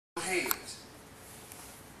hands.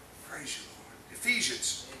 Praise you, Lord.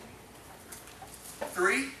 Ephesians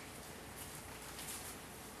 3.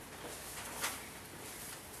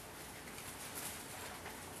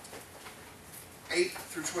 (8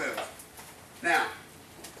 through 12). Now,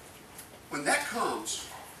 when that comes,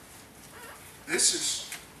 this is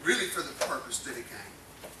really for the purpose that it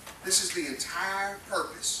came. This is the entire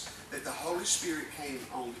purpose that the Holy Spirit came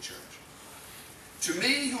on the church. To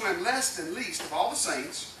me, who am less than least of all the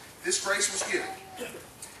saints, this grace was given,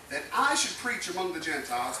 that I should preach among the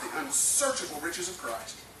Gentiles the unsearchable riches of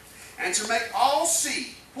Christ, and to make all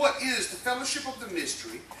see what is the fellowship of the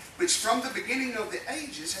mystery, which from the beginning of the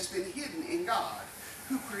ages has been hidden in God,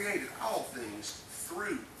 who created all things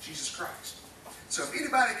through Jesus Christ. So if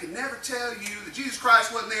anybody can never tell you that Jesus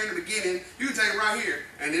Christ wasn't there in the beginning, you can take him right here,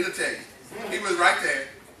 and it'll tell you. He was right there.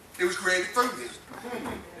 It was created through him.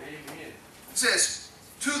 Amen. It says,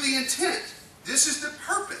 to the intent, this is the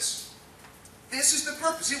purpose. This is the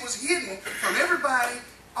purpose. It was hidden from everybody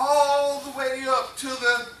all the way up to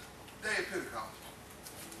the day of Pentecost.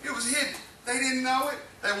 It was hidden. They didn't know it.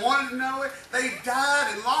 They wanted to know it. They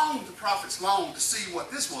died and longed, the prophets longed to see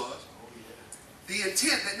what this was. The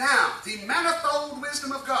intent that now, the manifold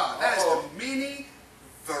wisdom of God, that is the many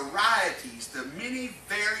varieties, the many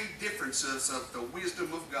varied differences of the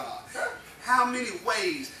wisdom of God. How many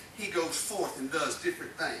ways he goes forth and does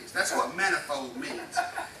different things. That's what manifold means.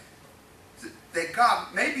 That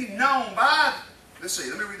God may be known by, let's see,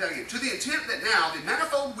 let me read that again. To the intent that now the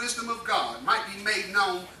manifold wisdom of God might be made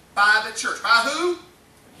known by the church. By who?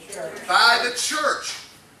 Church. By the church.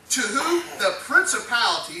 To who? The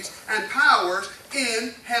principalities and powers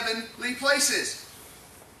in heavenly places.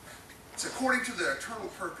 It's according to the eternal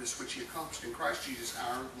purpose which he accomplished in Christ Jesus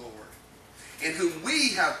our Lord, in whom we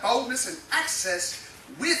have boldness and access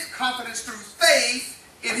with confidence through faith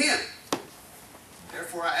in him.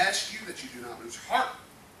 Therefore I ask you that you do not lose heart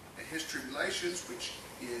at his tribulations, which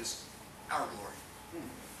is our glory.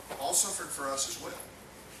 Paul suffered for us as well.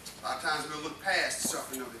 A lot of times we'll look past the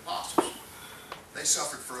suffering of the apostles. They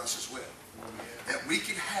suffered for us as well. That we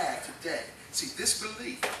can have today. See, this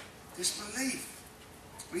belief,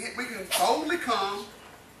 we can boldly come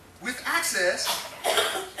with access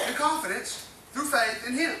and confidence through faith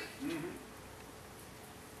in him.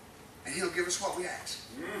 And he'll give us what we ask.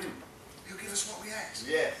 He'll give us what we ask.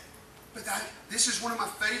 Yes. But this is one of my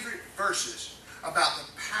favorite verses about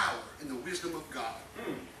the power and the wisdom of God.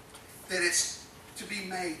 That it's to be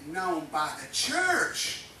made known by the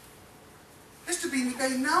church. It's to be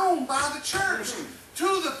made known by the church.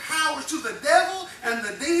 To the powers, to the devil and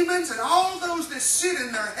the demons and all those that sit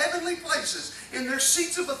in their heavenly places, in their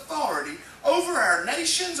seats of authority, over our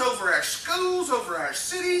nations, over our schools, over our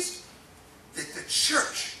cities, that the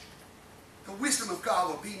church, the wisdom of God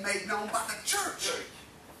will be made known by the church.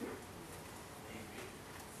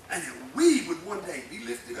 And that we would one day be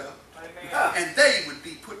lifted up. Amen. And they would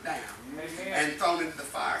be put down. Amen. And thrown into the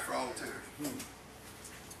fire for all eternity.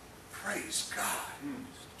 Praise God.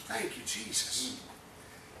 Thank you, Jesus.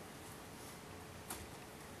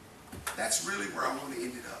 That's really where I want to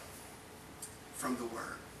end it up. From the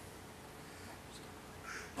Word.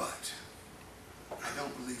 But I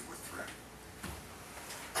don't believe we're through.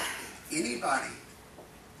 Anybody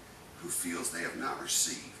who feels they have not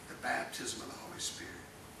received the baptism of the Holy Spirit,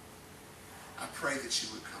 I pray that you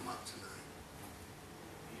would come up tonight.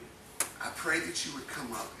 I pray that you would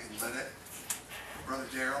come up and let it, Brother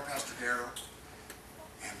Darrell, Pastor Darrell,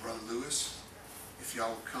 and Brother Lewis, if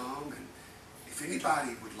y'all would come, and if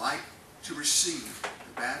anybody would like to receive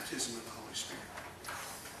the baptism of the Holy Spirit.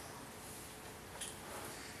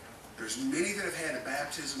 There's many that have had a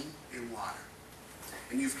baptism in water,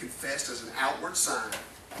 and you've confessed as an outward sign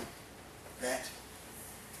that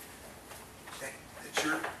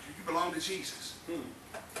you belong to Jesus.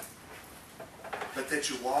 But that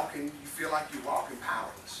you're walking, you feel like you're walking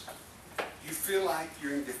powerless. You feel like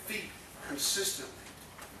you're in defeat consistently.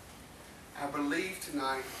 I believe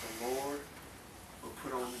tonight the Lord will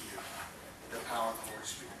put on you the power of the Holy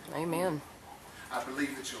Spirit. Amen. I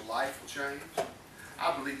believe that your life will change.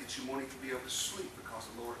 I believe that you won't even be able to sleep because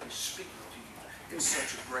the Lord is speaking to you in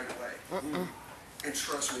such a great way. And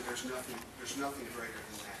trust me, there's nothing greater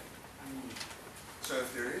than that. So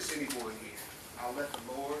if there is anyone here, I'll let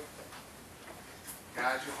the Lord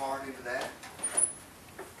guide your heart into that.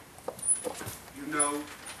 You know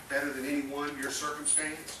better than anyone your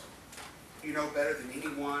circumstance. You know better than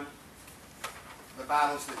anyone the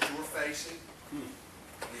battles that you're facing.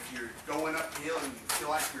 If you're going uphill and you feel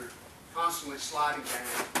like you're constantly sliding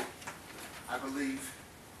down, I believe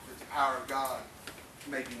that the power of God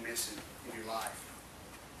may be missing in your life.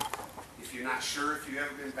 If you're not sure if you've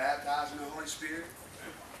ever been baptized in the Holy Spirit,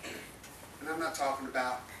 and I'm not talking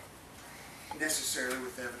about necessarily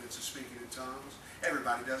with evidence of speaking in tongues.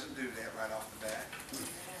 Everybody doesn't do that right off the bat.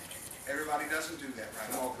 Everybody doesn't do that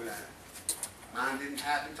right off the bat. Mine didn't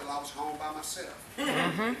happen until I was home by myself.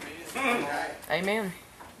 Okay? Amen.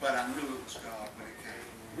 But I knew it was God when it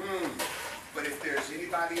came. But if there's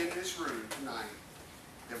anybody in this room tonight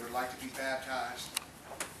that would like to be baptized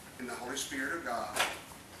in the Holy Spirit of God,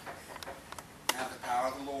 have the power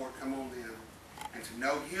of the Lord come on them, and to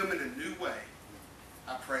know Him in a new way,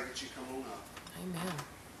 I pray that you come on up. Amen.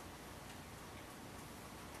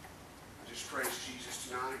 I just praise Jesus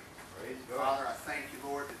tonight. Praise God. Father, I thank you,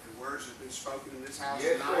 Lord, that the words have been spoken in this house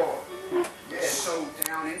Yes, tonight. Lord. Yes. So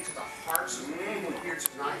down into the hearts of the people here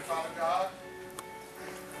tonight, Father God.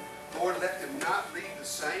 Lord, let them not leave the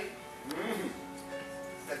same.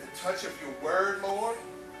 That the touch of your word, Lord,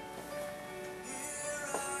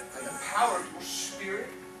 and the power of your Spirit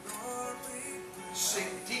sink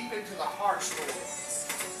deep into the hearts, Lord.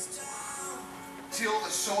 Till the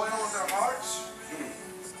soil of their hearts.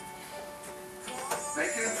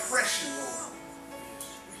 Make an impression, Lord.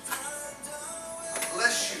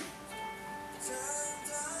 Bless you.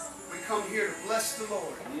 We come here to bless the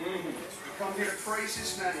Lord. We come here to praise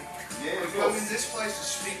His name. Yes, We come in this place to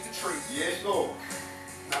speak the truth. Yes, Lord.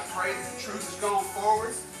 And I pray that the truth has gone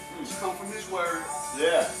forward. It's come from His word.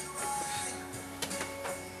 Yeah.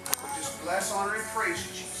 We just bless, honor, and praise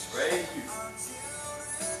you, Jesus. Praise you.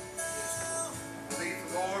 Believe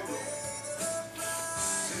the Lord will.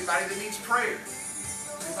 Is anybody that needs prayer?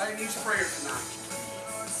 Anybody needs prayer tonight?